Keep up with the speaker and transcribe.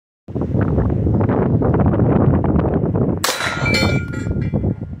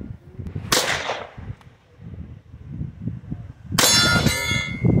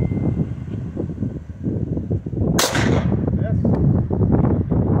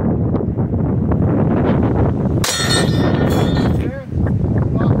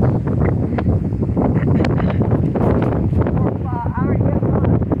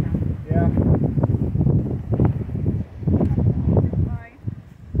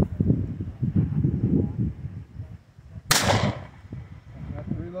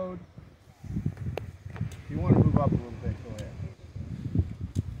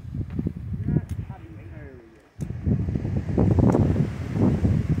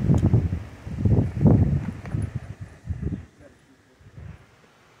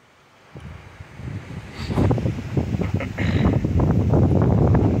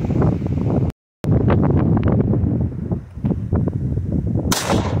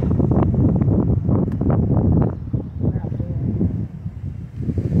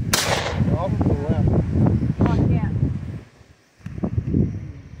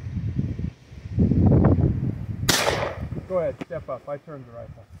up. I turned the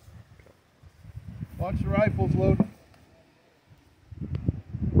rifle. Watch the rifles load.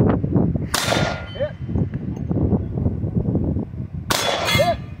 Hit.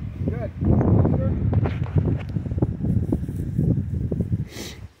 Hit. Good.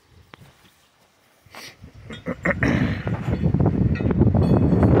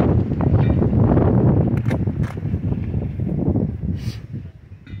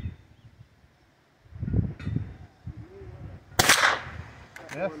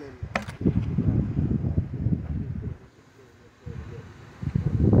 Yes.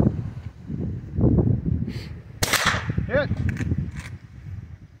 Hit.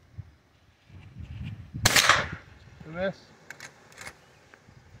 Miss.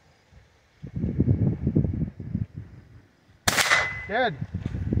 Dead.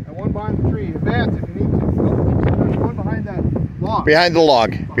 And one behind the tree. Advance if you need to. Nope. There's one behind that log. Behind the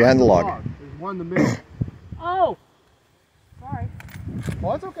log. Behind the log. There's one in the middle. Oh! Sorry.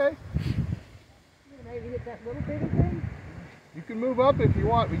 Well, that's okay. Maybe hit that little bitty thing? You can move up if you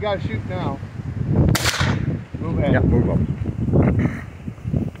want. We got to shoot now. Move ahead. Yeah, move up.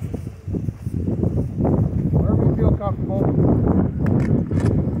 Wherever you feel comfortable.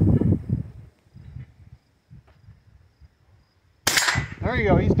 There you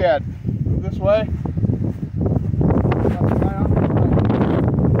go. He's dead. Move this way.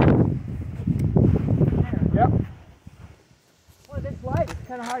 Yep. Boy, this light is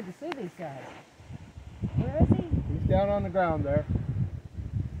kind of hard to see these guys. Where is he? He's down on the ground there.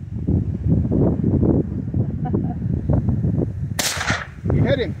 You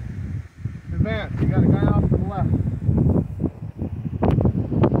hit him. Advance. You got a guy off to the left.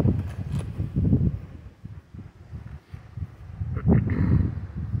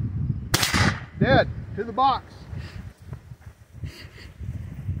 Dead. To the box.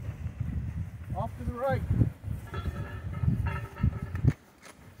 Off to the right.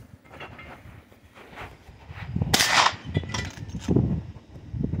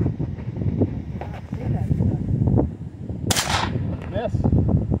 Miss.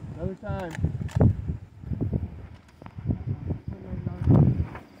 Another time.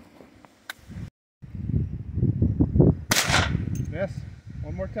 Miss.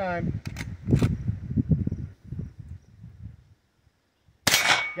 One more time.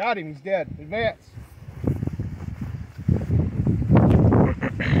 Got him. He's dead. Advance.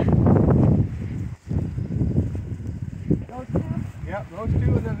 Those two? Yep, those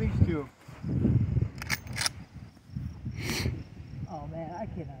two and then these two. Oh man, I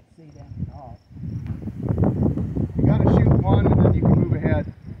cannot see them at all. You got to shoot one and then you can move ahead.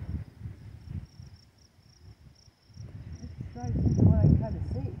 Let's try to see what I can kind of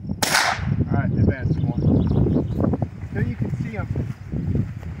see. Alright, advance one. Until you can see them.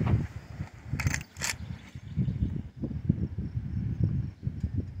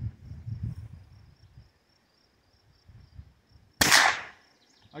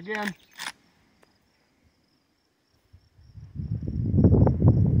 Again.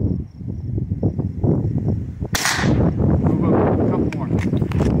 Move up a couple more.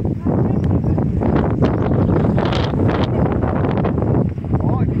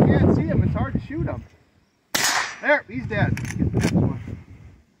 Oh, if you can't see him, it's hard to shoot him. There, he's dead. Get the next one.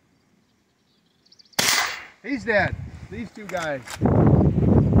 He's dead. These two guys.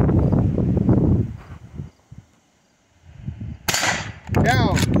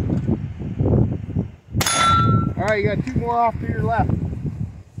 Down. All right, you got two more off to your left.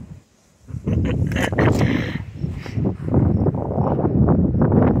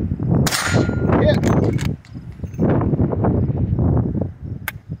 Hit.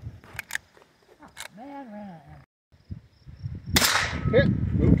 Man, ran. Hit.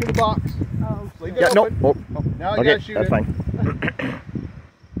 Move to the box. Oh, Leave it Yeah, no. open. Oh. Oh, now you Okay, gotta shoot that's it. fine.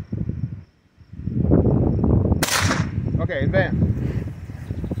 Okay, advance.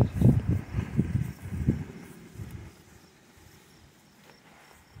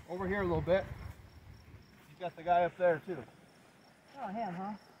 Over here a little bit. You got the guy up there too. Oh, him,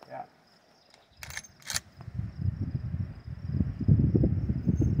 huh? Yeah.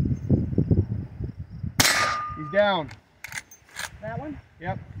 He's down. That one?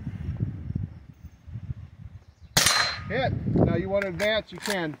 Yep. Hit. Now you want to advance, you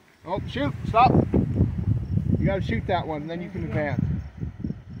can. Oh, shoot. Stop. You got to shoot that one, then you can advance.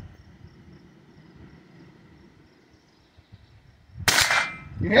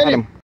 You hit him.